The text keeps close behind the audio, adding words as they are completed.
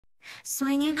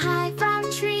Swinging high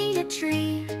from tree to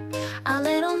tree, a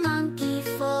little monkey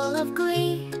full of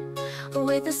glee,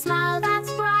 with a smile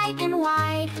that's bright and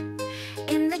wide.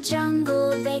 In the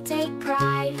jungle they take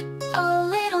pride. Oh,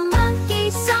 little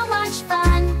monkey, so much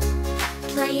fun,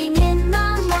 playing in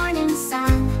the morning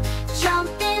sun,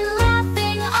 jumping,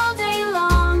 laughing all day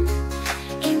long,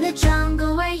 in the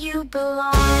jungle where you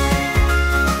belong.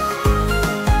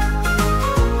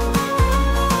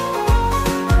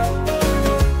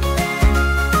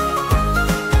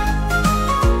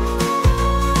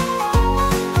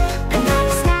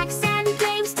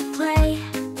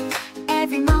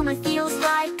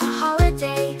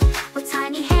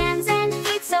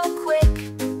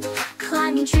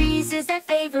 Trees is their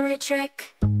favorite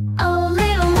trick. Oh,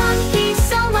 little monkey,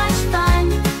 so much fun,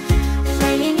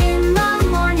 playing in the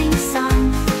morning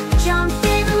sun,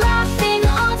 jumping, laughing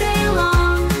all day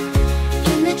long,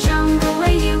 in the jungle where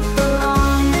you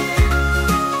belong.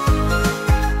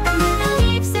 Under the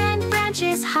leaves and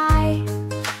branches high,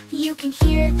 you can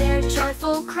hear their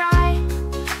joyful cry.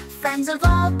 Friends of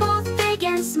all, both big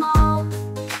and small,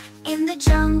 in the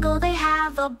jungle they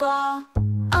have a ball.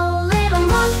 Oh, little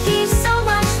monkey, so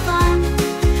much fun,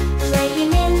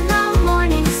 playing in the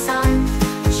morning sun,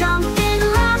 jumping,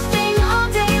 laughing all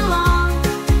day long,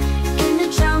 in the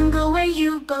jungle where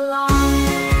you belong.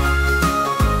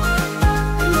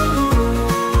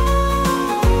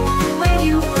 Where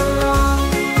you belong.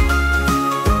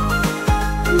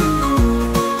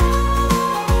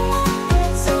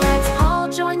 So let's all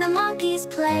join the monkeys'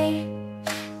 play,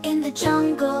 in the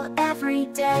jungle every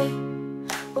day,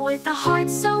 with a heart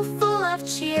so full of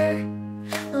cheer,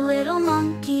 little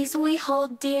monkeys we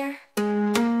hold dear.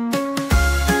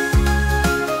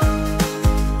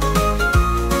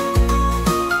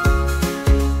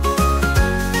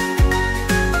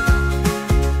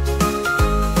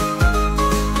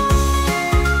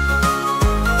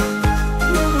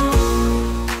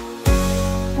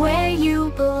 Where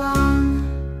you belong.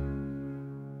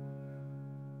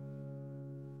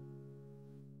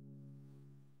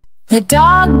 The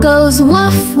dog goes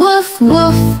woof, woof,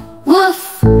 woof,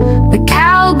 woof. The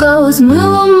cow goes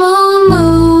moo, moo,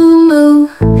 moo, moo.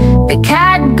 The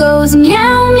cat goes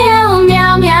meow, meow,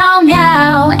 meow, meow,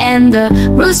 meow. And the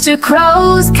rooster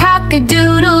crows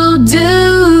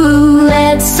cock-a-doodle-doo.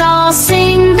 Let's all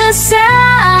sing the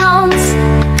sounds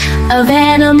of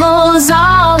animals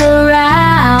all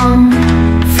around.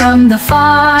 From the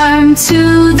farm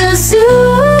to the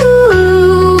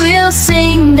zoo, we'll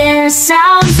sing their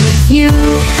sounds with you.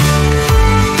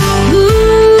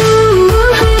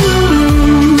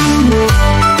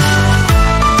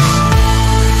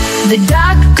 The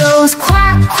duck goes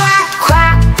quack, quack,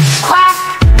 quack, quack.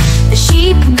 The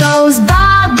sheep goes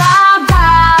ba, ba,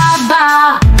 ba,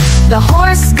 ba. The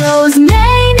horse goes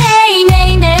neigh, neigh,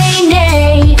 neigh, neigh,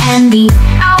 neigh. And the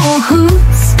owl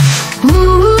hoots, hoo,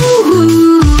 hoo,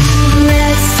 hoo.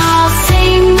 Let's all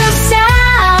sing the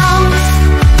sounds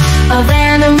of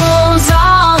animals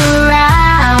all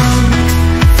around.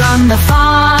 From the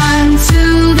farm to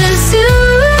the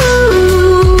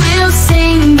zoo, we'll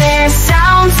sing their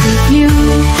sounds with you.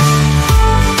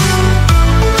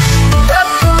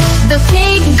 The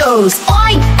pig goes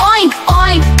oink, oink,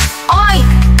 oink, oink.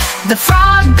 The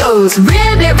frog goes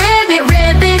ribbit, ribbit,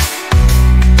 ribbit.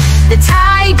 The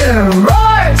tiger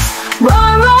roars,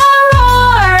 roar, roar,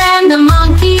 roar. And the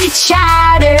monkey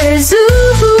chatters, ooh,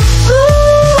 ooh,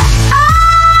 ooh,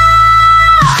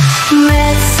 ah.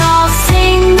 Let's all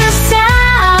sing the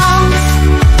sounds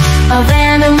of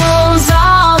animals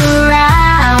all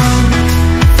around.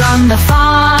 From the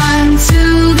farm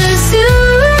to the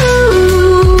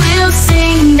zoo, we'll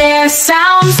sing their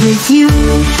sounds with you.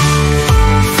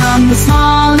 From the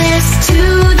smallest to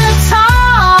the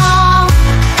tall,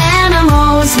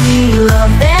 animals, we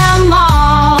love them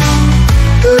all.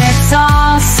 Let's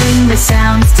all sing the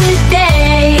sounds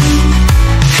today.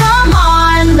 Come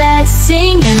on, let's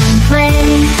sing and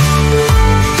play.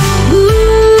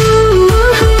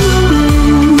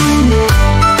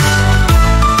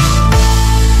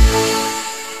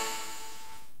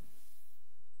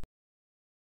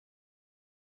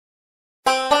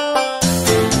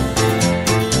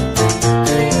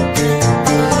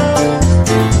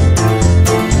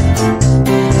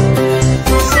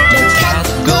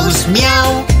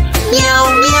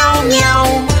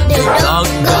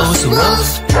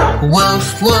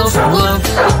 Woof, woof, woof.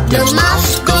 The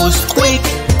mouse goes squeak,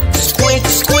 squeak,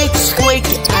 squeak, squeak.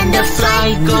 And the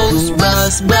fly goes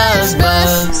buzz, buzz,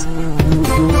 buzz.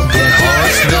 The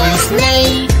horse goes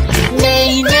neigh,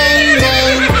 neigh, neigh,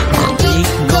 neigh. The pig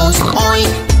goes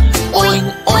oink,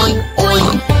 oink, oink,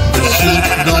 oink. The sheep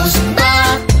goes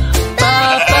ba, ba,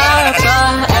 ba,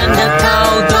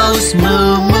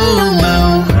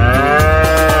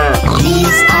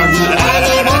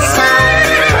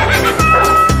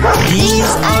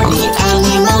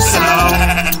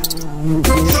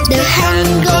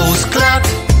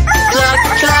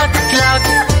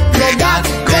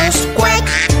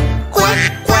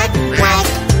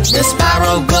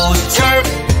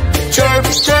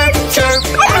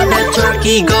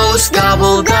 monkey goes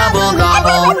gobble, gobble,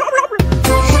 gobble.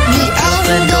 The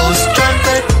elephant goes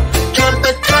trumpet,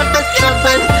 trumpet, trumpet,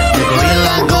 trumpet. The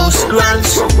gorilla goes grunt,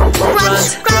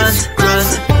 grunt, grunt, grunt.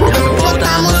 The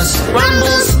hippopotamus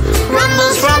rumbles,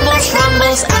 rumbles, rumbles,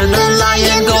 rumbles. And the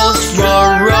lion goes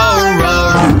roar, roar,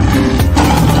 roar.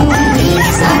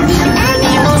 These are the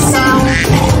animal sounds.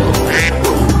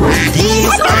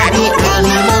 These are the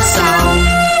animal sounds.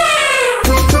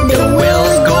 The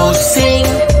whale goes sing,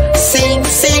 sing,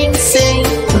 sing, sing.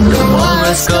 The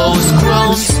walrus goes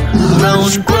groans,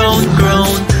 groan, groan,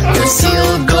 groan. The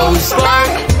seal goes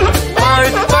bark,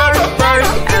 bark, bark, bark.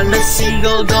 And the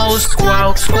seagull goes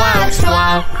squawk, squawk,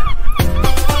 squawk.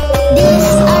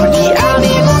 These are the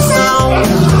animal sounds.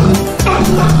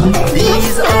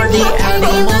 These are the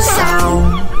animal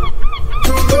sounds.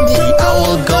 The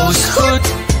owl goes hoot,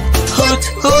 hoot,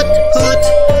 hoot, hoot.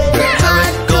 The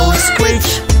parrot goes squitch,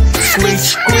 squitch,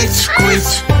 squitch,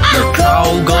 squitch. The cow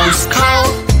goes cow,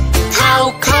 cow,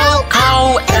 cow, cow.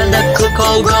 And the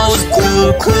cuckoo goes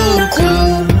coo, coo,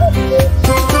 coo.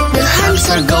 The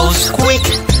hamster goes squeak,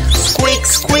 squeak,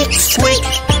 squeak, squeak.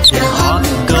 The hawk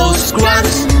goes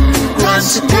grunt, grunt,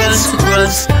 grunt,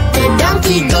 grunt. The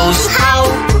donkey goes how,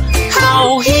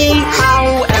 how, he,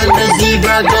 how. And the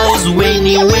zebra goes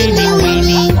whinny, whinny,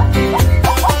 whinny.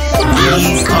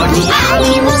 These are the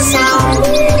animal sounds.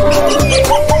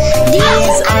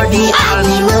 These are the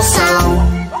animal sounds.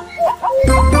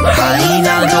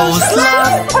 Hyena goes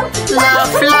laugh,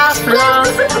 laugh, laugh,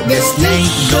 laugh. The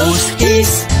snake goes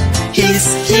hiss, hiss,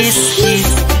 hiss, hiss.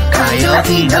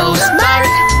 Coyote goes bark,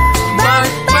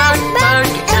 bark, bark, bark.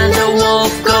 And the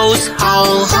wolf goes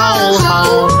howl, howl,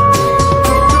 howl.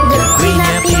 The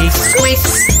guinea pig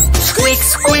squeaks, squeaks,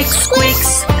 squeaks,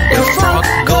 squeaks. The frog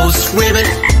goes ribbit,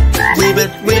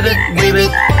 ribbit, ribbit,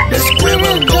 ribbit. The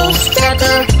squirrel goes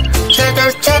chatter,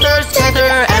 chatter, chatter,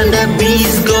 chatter. And the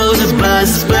bees goes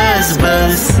buzz, buzz,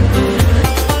 buzz.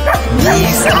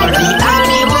 These are the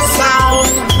animal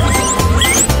sounds.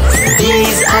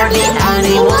 These are the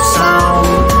animal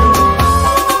sounds.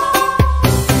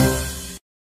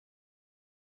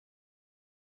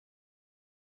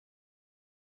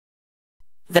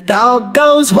 The dog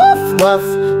goes woof, woof,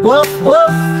 woof,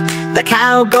 woof. The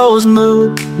cow goes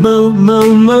moo, moo,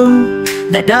 moo, moo.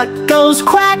 The duck goes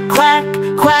quack, quack,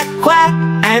 quack, quack.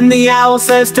 And the owl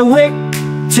says to wick,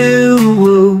 to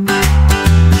woo.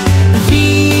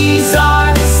 These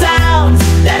are the sounds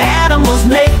that animals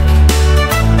make.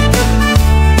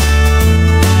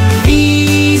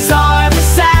 These are the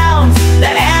sounds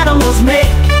that animals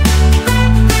make.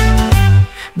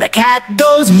 The cat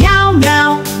goes meow,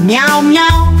 meow, meow,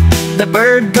 meow. The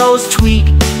bird goes tweet,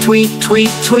 tweet,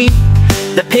 tweet, tweet.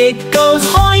 The pig goes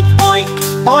oink, oink,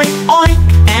 oink, oink.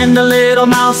 And the little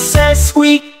mouse says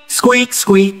squeak, squeak,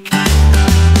 squeak.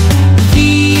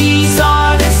 These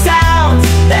are the sounds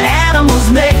that animals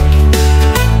make.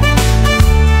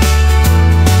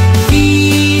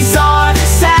 These are the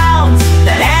sounds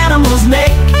that animals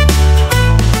make.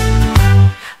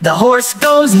 The horse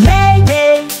goes neigh,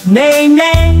 neigh, neigh,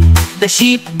 neigh. The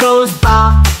sheep goes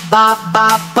ba, ba,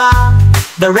 ba, ba.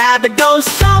 The rabbit goes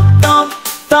thump, thump,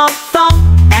 thump, thump.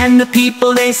 And the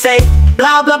people they say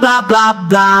blah, blah, blah, blah,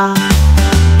 blah.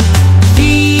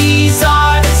 These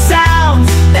are the sounds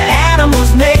that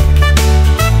animals make.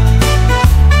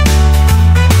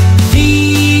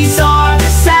 These are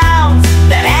the sounds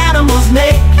that animals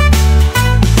make.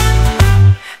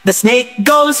 The snake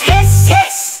goes hiss,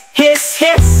 hiss, hiss,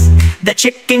 hiss. The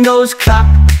chicken goes cluck,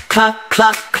 cluck,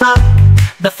 cluck, cluck.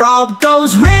 The frog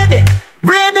goes ribbit,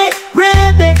 ribbit,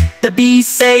 ribbit. The bees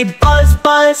say buzz,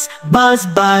 buzz, buzz,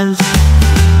 buzz.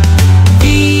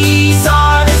 These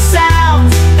are the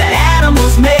sounds that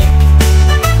animals make.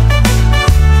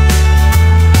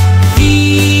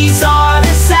 These are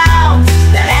the sounds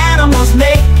that animals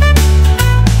make.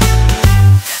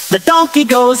 The donkey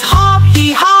goes haw,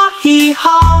 hee, haw, hee,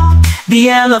 haw. The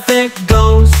elephant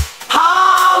goes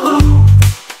ha-hoo.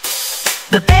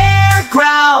 The bear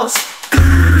growls,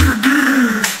 grr,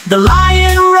 grr. The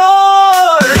lion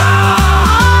roars.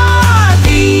 Ah,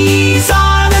 these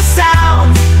are the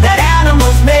sounds that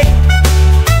animals make.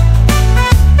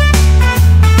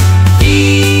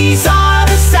 These are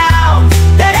the sounds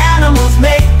that animals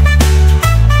make.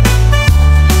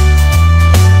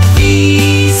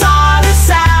 These are the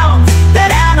sounds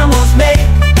that animals make.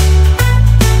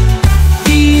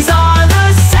 These are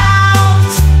the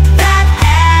sounds that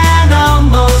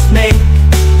animals make.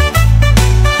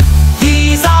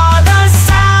 These are the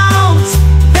sounds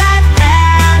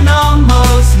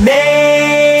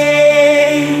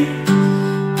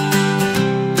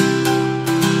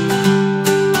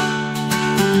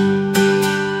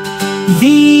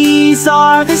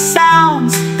are the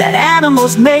sounds that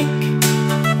animals make.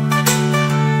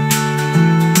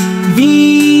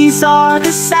 These are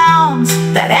the sounds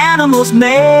that animals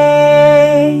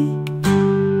make.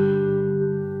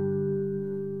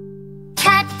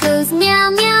 Cat goes meow,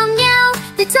 meow, meow.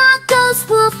 The dog goes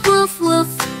woof, woof,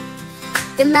 woof.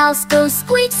 The mouse goes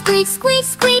squeak, squeak, squeak,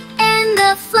 squeak. And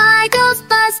the fly goes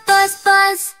buzz, buzz,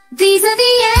 buzz. These are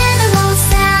the animal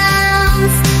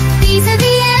sounds. These are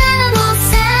the animal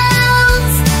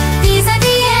sounds. These are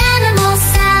the animal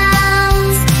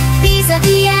sounds. These are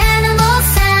the animal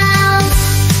sounds.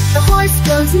 The horse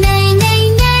goes neigh, neigh,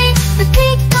 neigh. The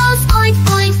pig goes oink,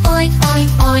 oink, oink,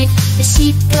 oink, oink. The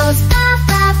sheep goes baa,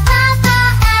 baa, baa, baa.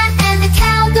 And the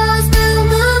cow goes moo,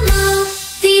 moo, moo.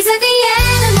 These are the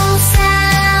animal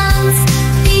sounds.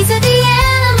 These are the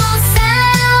animal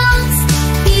sounds.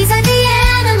 These are the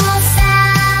animal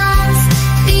sounds.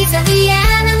 These are the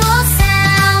animal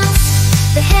sounds.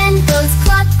 The hen goes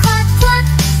cluck, cluck, cluck.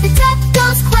 The duck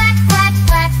goes quack, quack,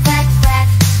 quack, quack, quack.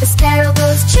 The sparrow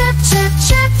goes chirp, chirp,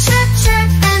 chirp, chirp, chirp.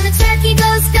 And the turkey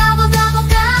goes gobble, gobble,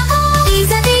 gobble. These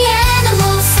are the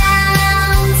animal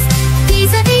sounds.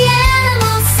 These are the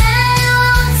animal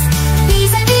sounds.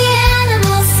 These are the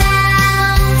animal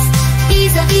sounds.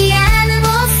 These are the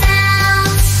animal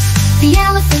sounds. The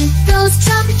elephant goes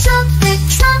trumpet, trumpet,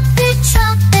 trumpet,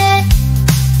 trumpet.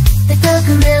 The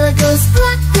gorilla goes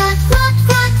cluck, cluck, cluck,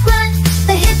 cluck, cluck.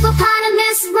 The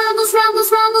hippopotamus rumbles, rumbles,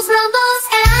 rumbles, rumbles.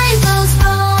 And goes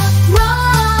roar,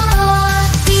 roar, roar.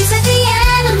 These are the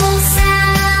animal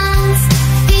sounds.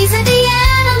 These are the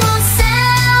animal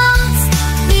sounds.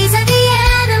 These are the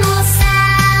animal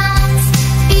sounds.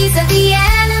 These are the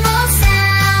animal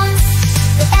sounds.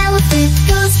 The elephant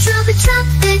goes trumpet,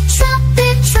 trumpet,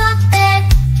 trumpet, trumpet.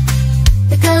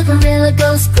 The gorilla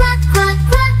goes cluck, cluck,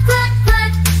 cluck, cluck,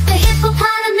 cluck. The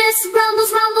hippopotamus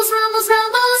rumbles, rumbles, rumbles,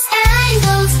 rumbles. And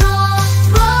goes roar,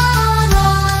 roar,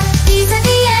 roar. These are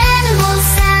the animal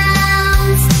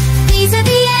sounds. These are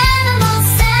the animal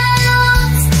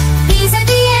sounds. These are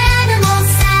the animal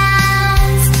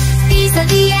sounds. These are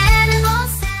the animal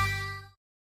sounds.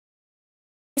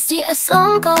 I see a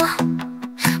song go.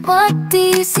 What do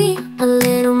you see? A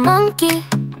little monkey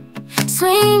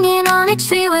swinging on a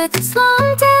tree with its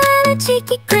long tail and a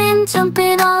cheeky grin,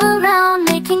 jumping all around,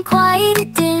 making quite a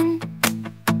din.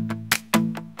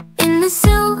 In the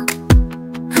zoo,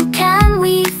 who can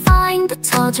we find? A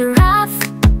tall giraffe,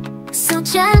 so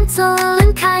gentle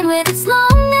and kind, with its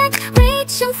long neck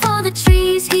reaching for the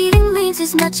trees, eating leaves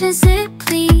as much as it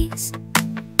please.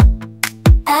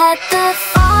 At the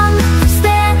farm, who's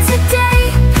there today?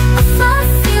 A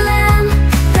fluffy lamb,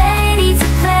 ready to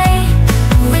play,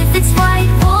 with its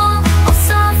white wool all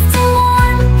soft and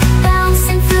warm,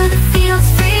 bouncing through the fields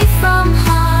free from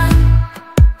harm.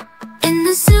 In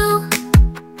the zoo,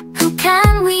 who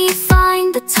can we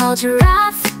find? The tall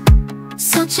giraffe,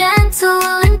 so gentle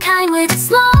and kind, with its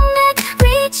long neck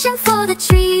reaching for the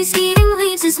trees, eating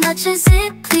leaves as much as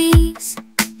it please.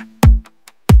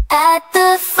 At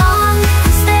the farm,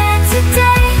 who's there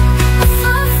today? A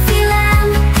fluffy lamb,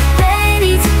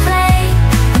 ready to play,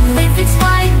 with its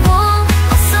white wool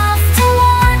all soft and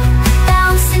warm,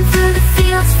 bouncing through the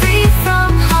fields free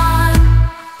from harm.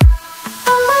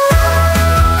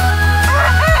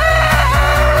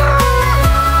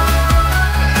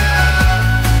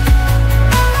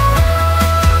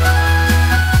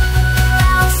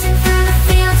 Bouncing through the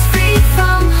fields free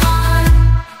from harm.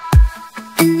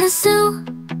 In the zoo,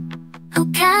 who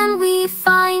can we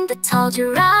find? The tall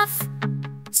giraffe,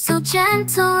 so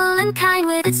gentle and kind,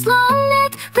 with its long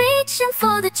neck reaching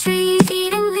for the trees,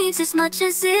 eating leaves as much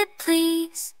as it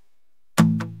please.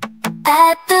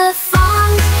 At the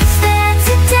farm, it's there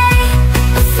today,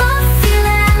 a fluffy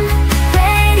lamb,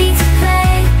 ready to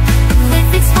play,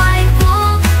 with its white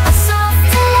wool all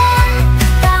soft and warm,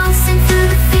 bouncing through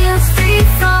the fields free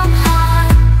from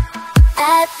harm.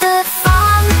 At the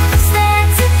farm, it's there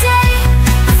today,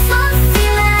 a fluffy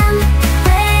lamb,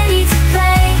 ready to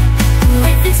play,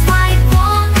 with its white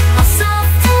wool all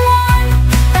soft and warm,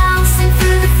 bouncing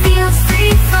through the fields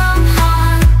free from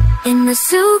harm. In the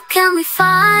zoo, can we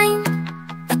find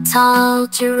a tall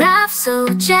giraffe, so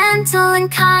gentle and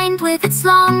kind, with its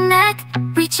long neck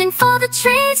reaching for the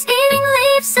trees, eating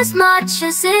leaves as much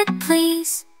as it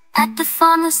please. At the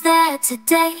farm, was there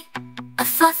today, a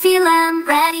fluffy lamb,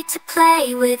 ready to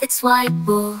play, with its white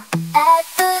wool. At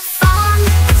the farm,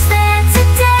 it's there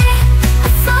today, a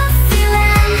fluffy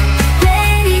lamb,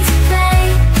 ready to play,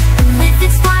 with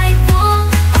its white wool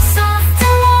all soft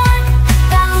and warm,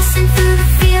 bouncing through the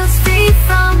fields free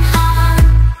from harm.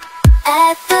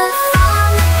 At the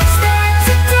farm, it's there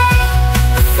today,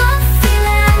 a fluffy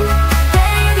lamb,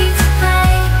 ready to play,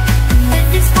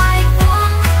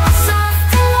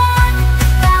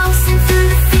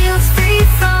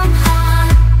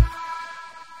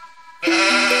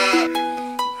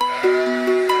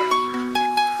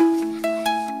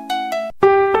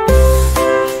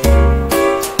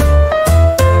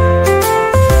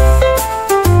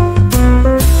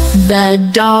 The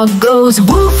dog goes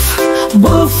woof,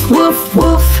 woof, woof,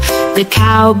 woof. The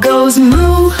cow goes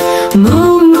moo,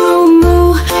 moo, moo,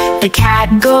 moo. The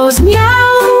cat goes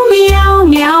meow, meow,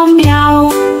 meow,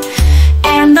 meow.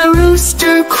 And the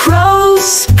rooster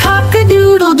crows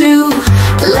cock-a-doodle-doo.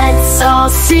 Let's all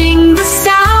sing the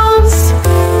sounds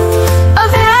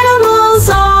of animals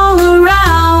all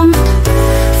around.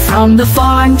 From the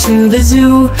farm to the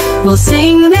zoo, we'll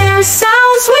sing their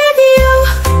sounds with you.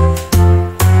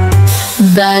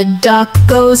 The duck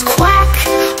goes quack,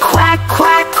 quack,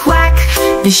 quack, quack.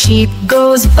 The sheep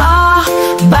goes baa,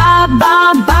 baa,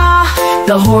 baa, baa.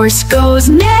 The horse goes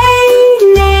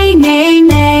neigh, neigh, neigh,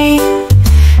 neigh.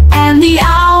 And the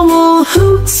owl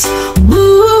hoots,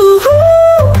 woo,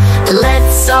 woo.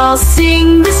 Let's all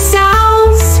sing the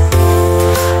sounds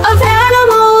of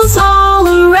animals all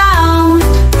around.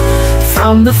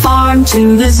 From the farm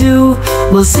to the zoo,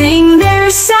 we'll sing their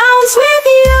sounds with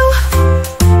you.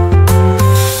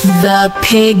 The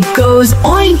pig goes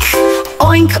oink,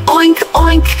 oink, oink,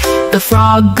 oink. The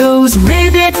frog goes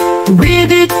ribbit,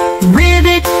 ribbit,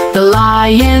 ribbit. The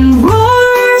lion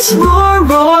roars, roar,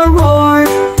 roar, roar.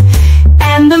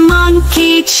 And the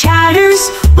monkey chatters,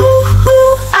 ooh,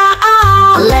 ooh, ah,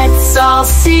 ah. Let's all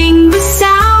sing the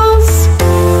sounds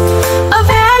of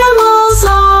animals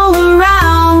all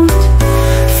around.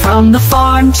 From the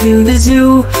farm to the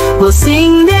zoo, we'll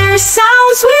sing their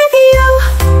sounds with you.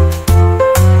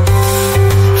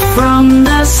 From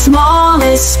the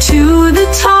smallest to the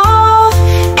tall,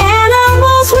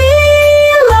 animals, we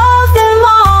love them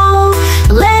all.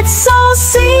 Let's all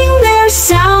sing their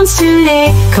sounds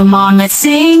today. Come on, let's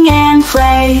sing and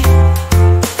play.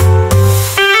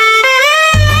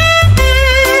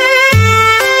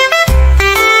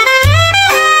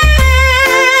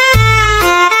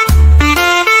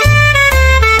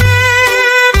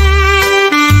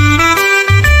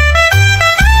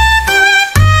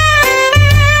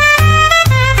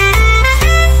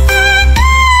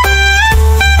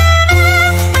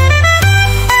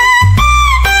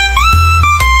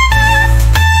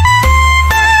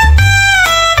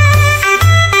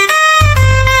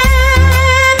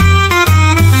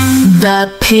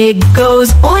 The pig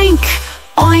goes oink,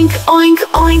 oink, oink,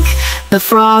 oink. The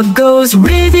frog goes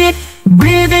ribbit,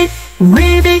 ribbit,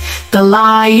 ribbit. The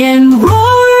lion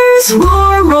roars,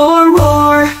 roar, roar,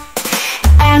 roar.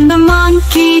 And the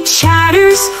monkey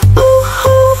chatters, ooh,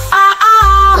 ooh, ah,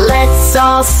 ah. Let's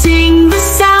all sing the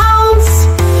sounds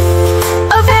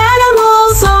of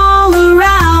animals all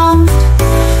around.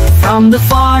 From the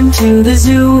farm to the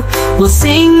zoo, we'll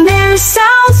sing their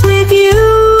sounds with you.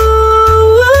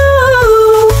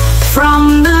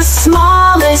 From the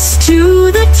smallest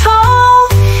to the tall,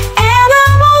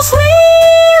 animals, we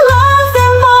love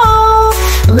them all.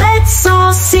 Let's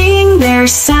all sing their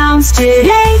sounds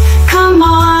today. Come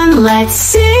on, let's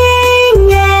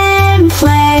sing and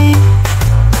play.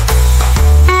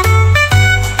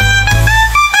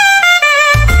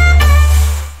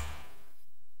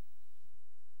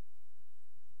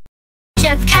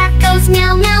 The cat goes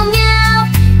meow, meow, meow.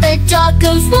 The dog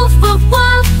goes woof, woof,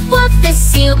 woof, woof. The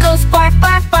seal goes bark,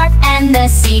 bark, bark. And the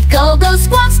seagull goes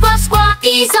squawk, squawk, squawk.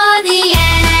 These are the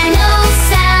animal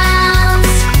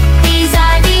sounds. These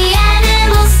are the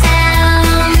animal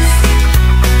sounds.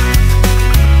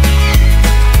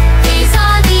 These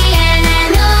are the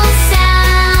animal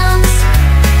sounds.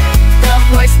 The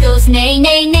horse goes neigh,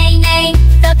 neigh, neigh, neigh.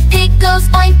 The pig goes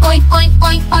oink, oink, oink,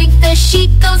 oink, oink. The sheep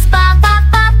goes ba, ba,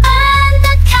 ba, ba. And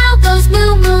the cow goes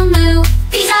moo, moo, moo.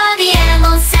 These are the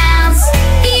animal sounds.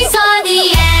 These are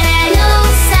the animal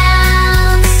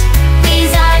sounds.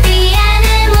 These are the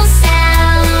animal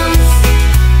sounds.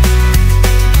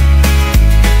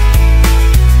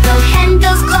 The hen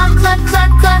goes cluck, cluck,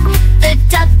 cluck, cluck. The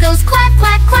duck goes quack,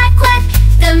 quack, quack, quack.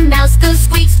 The mouse goes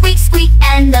squeak, squeak, squeak.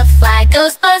 And the fly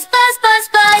goes buzz, buzz, buzz,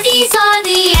 buzz. These are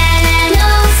the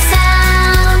animal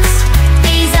sounds.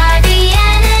 These are the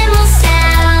animal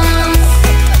sounds.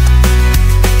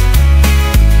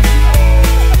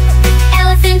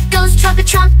 Elephant goes trumpet,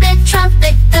 trumpet,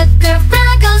 trumpet. The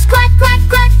gorilla goes quack, quack,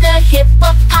 quack. The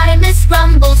hippopotamus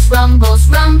rumbles, rumbles,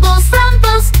 rumbles,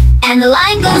 rumbles. And the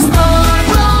lion goes roar,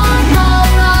 roar, roar,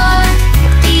 roar.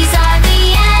 These are the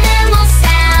animal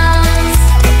sounds.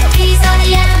 These are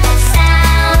the animal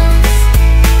sounds.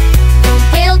 The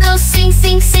whale goes sing,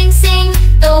 sing, sing, sing.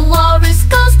 The walrus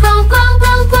goes groan, groan,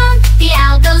 groan, groan. The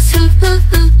owl goes hoot, hoot,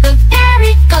 hoot, hoot.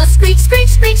 Parrot goes screech, screech,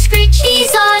 screech, screech.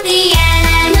 These are the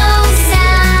animal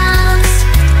sounds.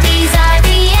 These are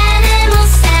the animal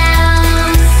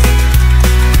sounds.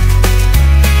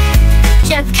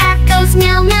 The cat goes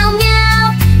meow, meow,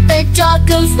 meow. The dog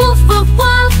goes woof, woof,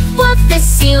 woof, woof. The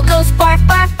seal goes bark,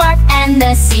 bark, bark.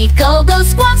 the seagull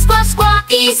goes squawk, squawk, squawk.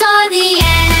 These are the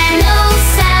animal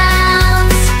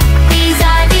sounds. These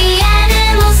are the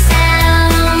animal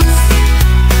sounds.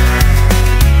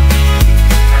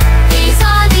 These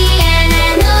are the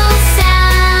animal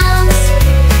sounds.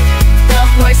 The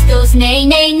horse goes neigh,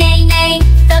 neigh, neigh, neigh.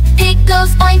 The pig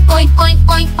goes oink, oink, oink,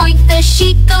 oink, oink. The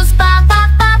sheep goes ba, ba,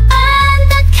 ba, ba. And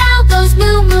the cow goes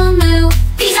moo, moo, moo.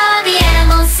 These are the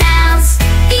animal sounds.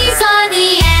 These are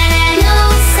the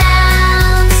animal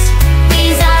sounds.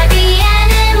 These are the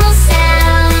animal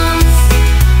sounds.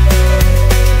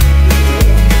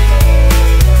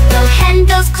 The hen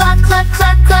goes cluck, cluck,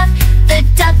 cluck, cluck. The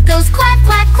duck goes quack,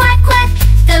 quack, quack, quack.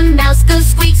 The mouse goes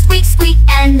squeak, squeak, squeak.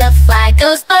 And the fly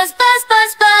goes buzz, buzz,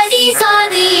 buzz, buzz. These are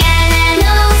the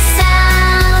animal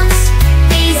sounds.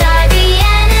 These are the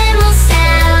animal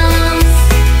sounds.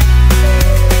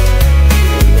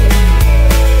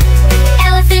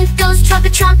 Elephant goes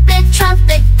trumpet, trumpet,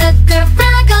 trumpet. The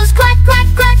gorilla goes quack, quack,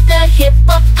 quack. The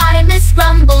hippopotamus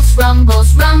rumbles,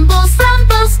 rumbles, rumbles,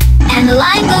 rumbles. And the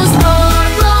lion goes roar,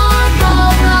 roar,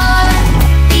 roar, roar.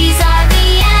 These are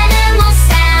the animal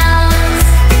sounds.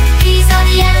 These are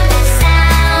the animal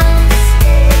sounds.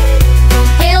 The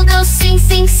whale goes sing,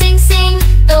 sing, sing, sing.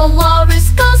 The walrus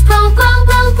goes groan, groan,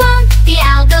 groan, groan. The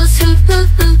owl goes hoot, hoot,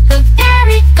 hoot, hoot.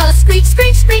 Parrot goes screech,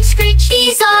 screech, screech, screech.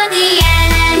 These are the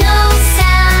animal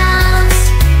sounds.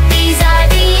 These are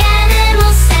the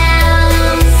animal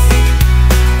sounds.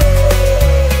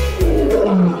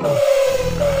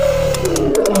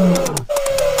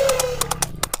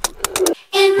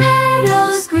 In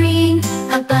meadows green,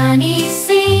 a bunny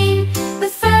sing,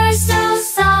 with fur so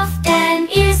soft and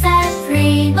ears that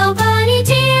preen. Oh, bunny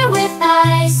dear, with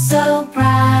eyes so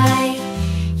bright,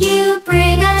 you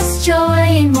bring us joy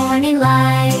in morning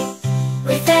light.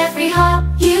 With every hop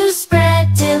you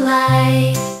spread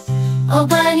delight. Oh,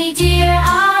 bunny dear,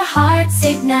 our hearts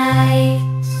ignite.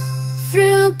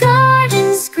 Through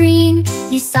gardens green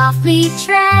you softly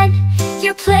tread,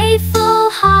 your playful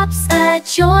hops a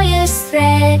joyous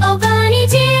thread. Oh, bunny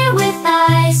dear, with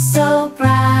eyes so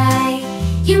bright,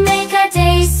 you make our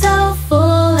day so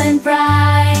full and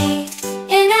bright.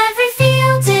 In every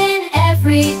field, in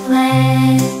every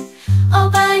glen, oh,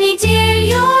 bunny dear,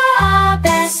 you're our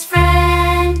best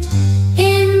friend.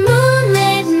 In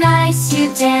moonlit nights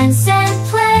you dance and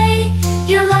play,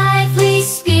 your lively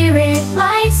spirit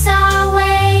lights our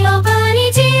way. Oh,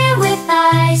 bunny dear, with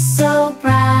eyes so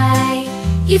bright,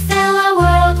 you fill our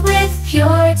world with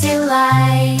pure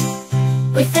delight.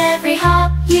 With every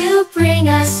hop you bring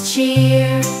us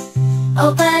cheer.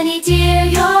 Oh, bunny dear,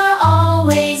 you're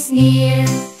always near.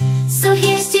 So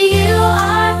here's to you,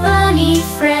 our bunny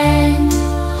friend,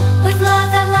 with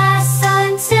love that lasts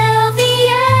until the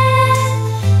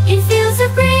end. In fields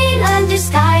of green, under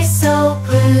skies so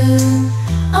blue,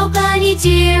 oh, bunny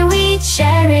dear, we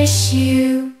cherish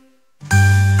you.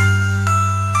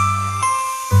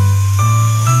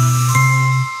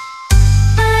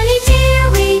 Bunny dear,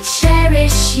 we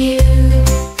cherish you.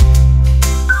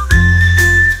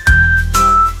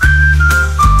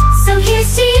 So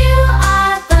here's to you,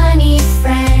 our bunny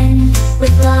friend,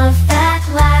 with love that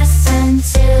lasts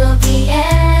until the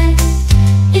end.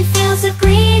 In fields of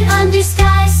green, under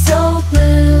skies so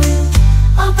blue,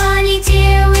 oh, bunny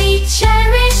dear, we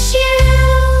cherish you.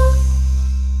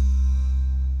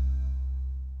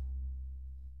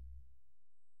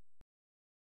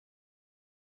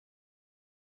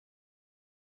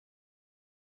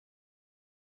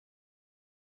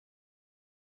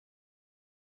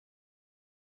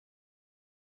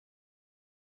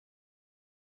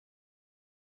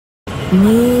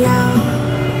 Meow,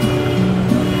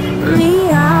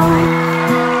 meow,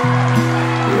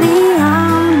 meow,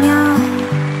 meow,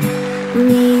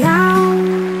 meow,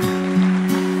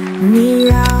 meow,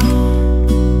 meow,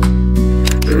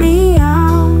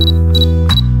 meow,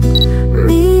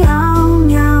 meow,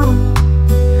 meow,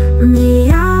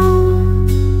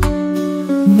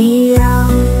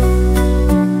 meow,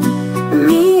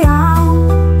 meow,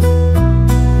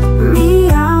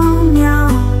 meow, meow,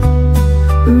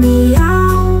 meow.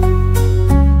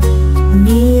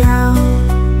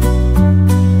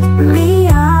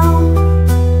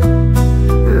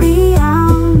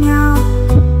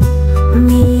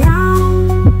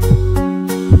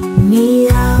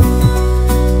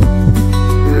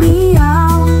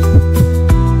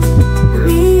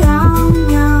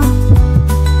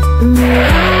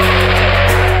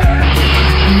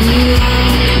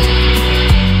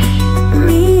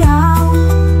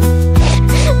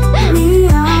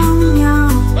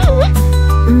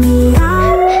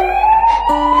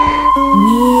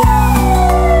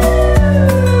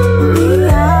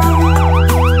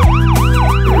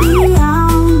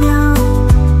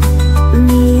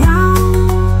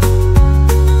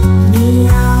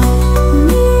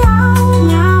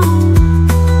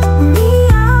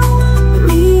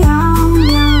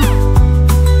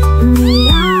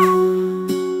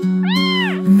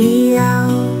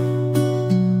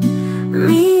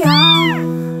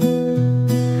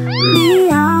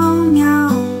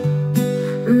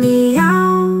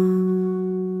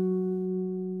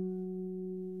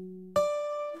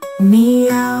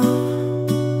 Meow,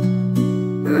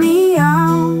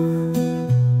 meow,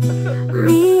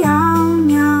 meow,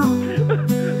 meow,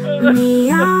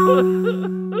 meow,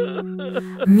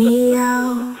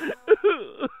 meow.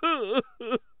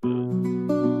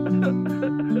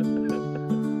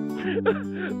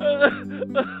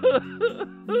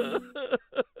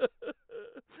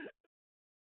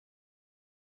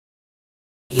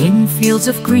 In fields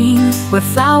of green, where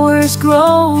flowers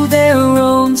grow, there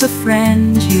roams a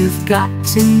friend you've got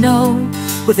to know.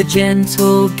 With a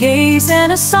gentle gaze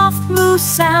and a soft blue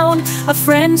sound, a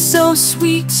friend so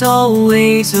sweet,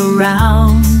 always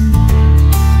around.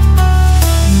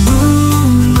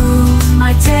 Moon, moon,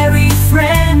 my terry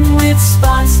friend, with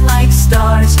spots like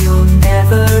stars you'll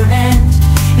never end.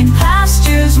 In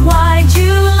pastures wide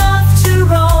you love to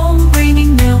roam,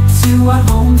 bringing milk to our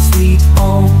home, sweet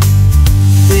home.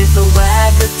 With a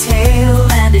wag of tail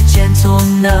and a gentle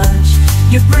nudge,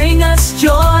 you bring us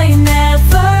joy,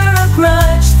 never a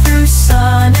grudge. Through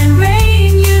sun and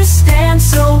rain you stand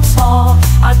so tall,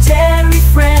 our terry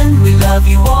friend, we love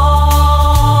you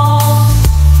all.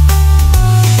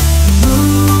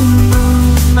 Moon,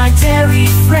 moon, my terry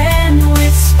friend,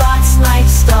 with spots like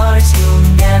stars you'll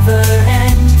never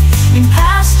end. In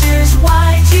pastures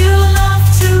wide you love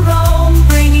to roam,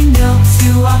 bringing milk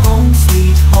to our home,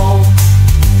 sweet home.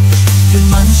 You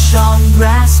munch on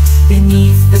grass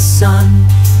beneath the sun,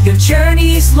 your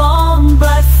journey's long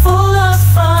but full of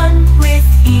fun. With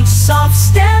each soft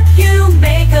step you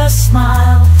make us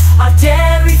smile, our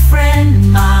dairy friend,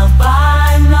 mile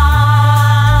by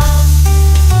mile.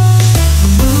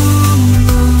 Moon,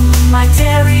 moon, my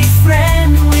dairy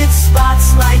friend, with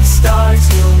spots like stars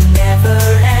you'll never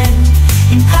end.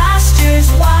 In pastures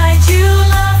wide you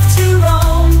love to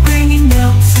roam, bringing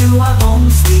milk to our home,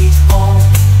 sweet home.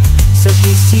 So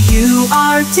here's to you,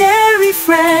 our dairy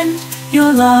friend,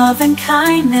 your love and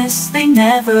kindness, they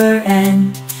never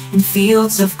end. In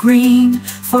fields of green,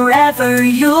 forever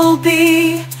you'll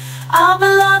be our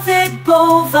beloved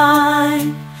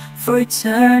bovine for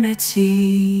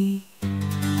eternity.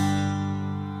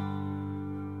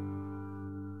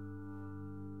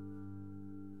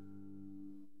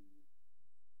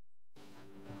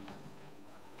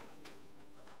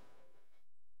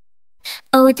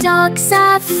 Oh, dogs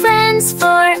are friends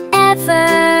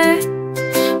forever.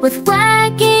 With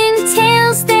wagging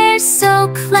tails, they're so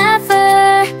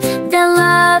clever. Their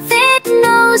love, it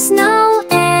knows no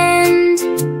end.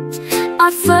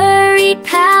 Our furry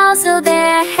pals, oh,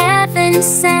 they're heaven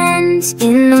sent.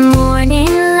 In the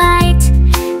morning light,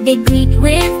 they greet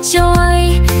with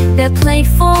joy. Their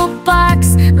playful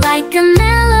barks, like a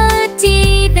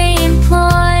melody they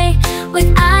employ.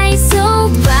 With eyes so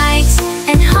bright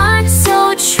and heart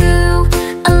so true,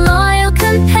 a loyal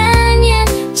companion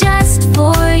just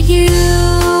for you.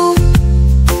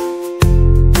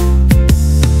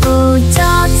 Oh,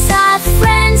 dogs are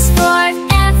friends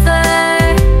forever.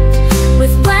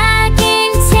 With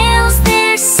wagging tails,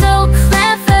 they're so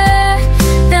clever.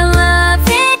 Their love,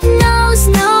 it knows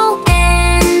no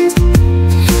end.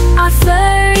 Our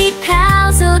furry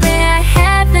pals, oh, they're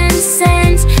heaven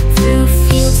sent. Through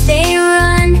fields they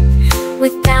run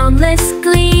with boundless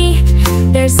glee.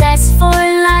 Their zest for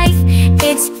life,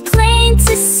 it's plain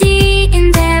to see.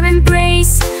 In their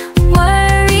embrace,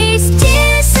 worries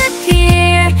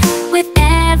disappear. With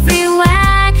every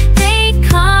wag, they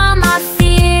calm our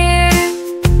fear.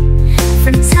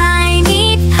 From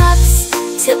tiny pups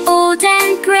to old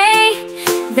and gray,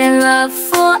 their love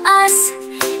for us,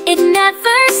 it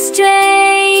never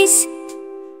strays.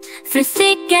 Through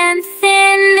thick and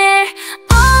thin, they're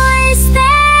always there.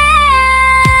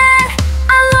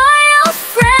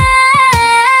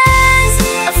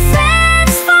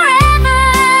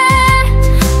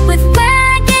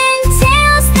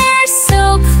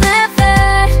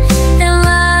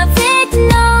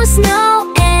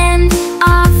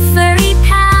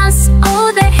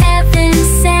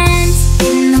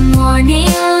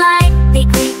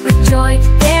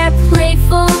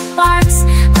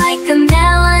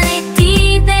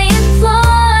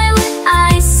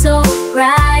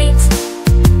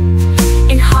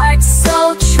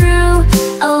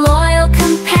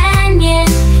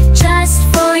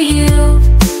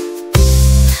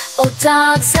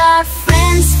 Dogs are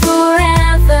friends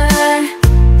forever.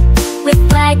 With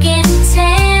wagging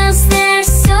tails, they're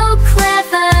so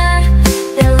clever.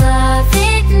 Their love,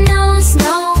 it knows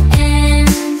no end.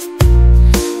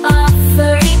 Our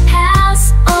furry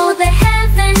pals, oh, the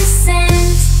heaven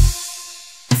sent.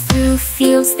 Through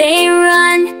fields they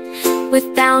run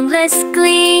with boundless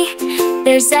glee.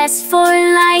 Their zest for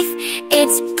life,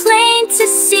 it's plain to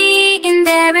see. In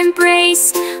their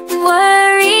embrace,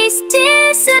 worries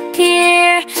disappear.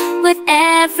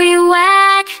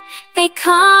 may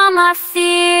calm our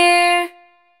fear.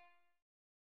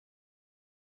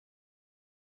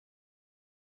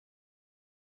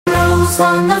 Rolls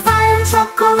on the fire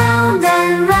truck go round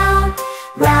and round,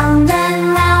 round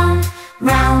and round,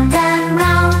 round and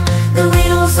round. The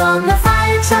wheels on the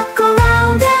fire truck go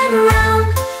round and round,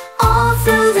 all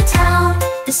through the town.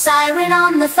 The siren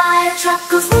on the fire truck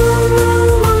goes woo,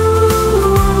 woo,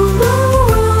 woo, woo,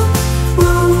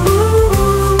 woo, woo,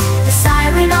 woo. The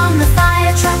siren on the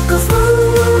fire truck goes woo,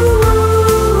 woo,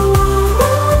 woo,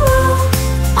 woo,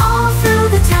 all through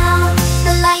the town.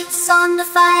 The lights on the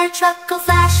fire truck go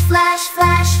flash, flash,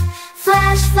 flash,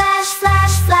 flash, flash,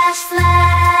 flash, flash,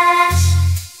 flash.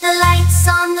 The lights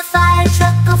on the fire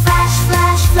truck go flash,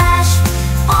 flash, flash,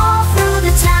 all through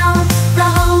the town. The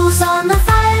hose on the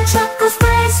fire truck go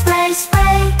spray, spray,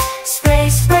 spray, spray,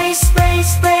 spray, spray,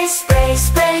 spray, spray,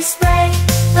 spray, spray.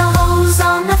 The hose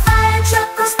on the fire truck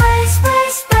go spray, spray,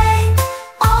 spray,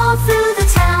 all through the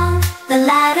town. The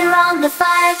ladder on the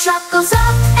fire truck goes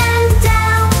up and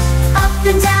down, up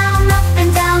and down, up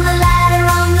and down. The ladder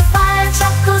on the fire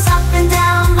truck goes up and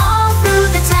down, all through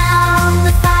the town.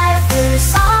 The firefighter's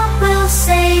song will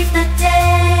save the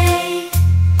day,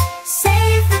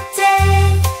 save the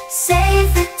day,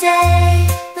 save the day.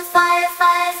 The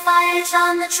firefighters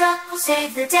on the truck will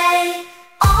save the day,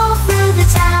 all through the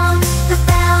town. The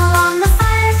bell on the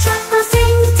fire truck goes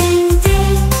ding, ding,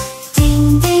 ding,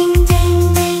 ding, ding,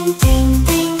 ding, ding, ding,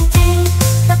 ding, ding.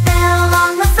 The bell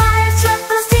on the fire truck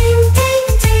goes ding, ding,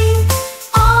 ding,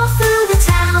 all through the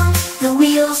town. The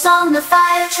wheels on the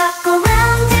fire truck go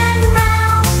round and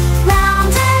round,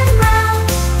 round and round,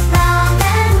 round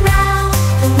and round.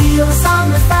 The wheels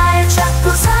on the fire truck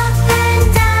goes up and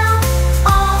down,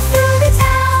 all through the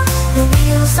town. The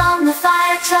wheels on the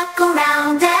fire truck go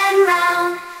round and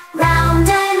round, round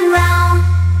and round.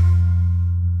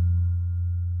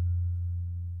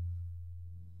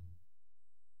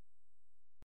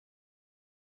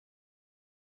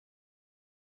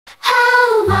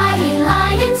 How mighty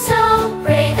lion, so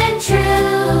brave and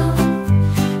true,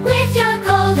 with your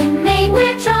golden mane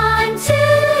we're drawn to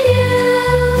you.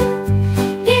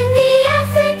 In the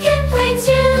African plains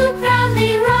you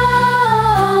proudly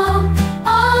roam,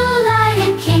 oh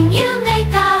lion king, you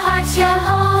make our hearts your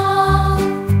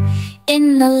home.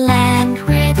 In the land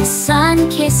where the sun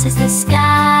kisses the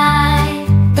sky,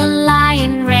 the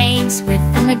lion reigns with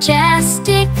a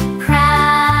majestic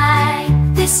pride.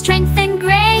 With strength and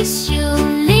grace you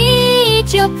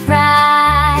lead your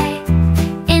pride.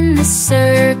 In the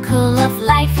circle of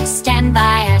life you stand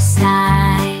by our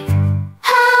side.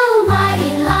 How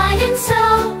mighty lion,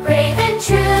 so brave and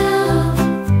true,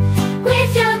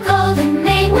 with your golden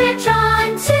mane we're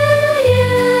drawn to you.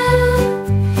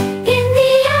 In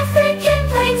the African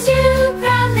plains you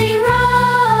proudly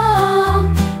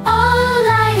roam, oh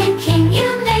lion king, you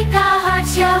make our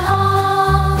hearts your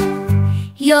home.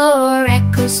 Your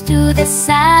echoes through the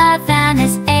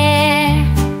savannah's air,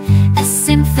 a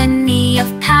symphony of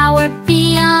power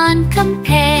beyond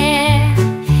compare.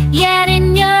 Yet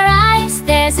in your eyes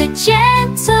there's a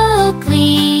gentle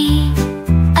gleam,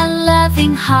 a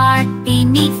loving heart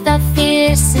beneath the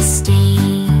fiercest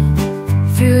steam.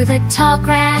 Through the tall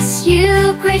grass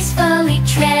you gracefully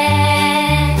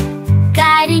tread,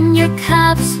 guiding your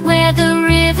cubs where the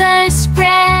rivers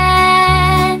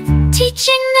spread,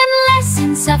 teaching them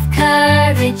lessons of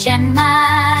courage and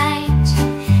might.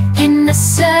 In the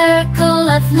circle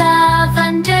of love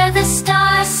under the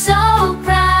stars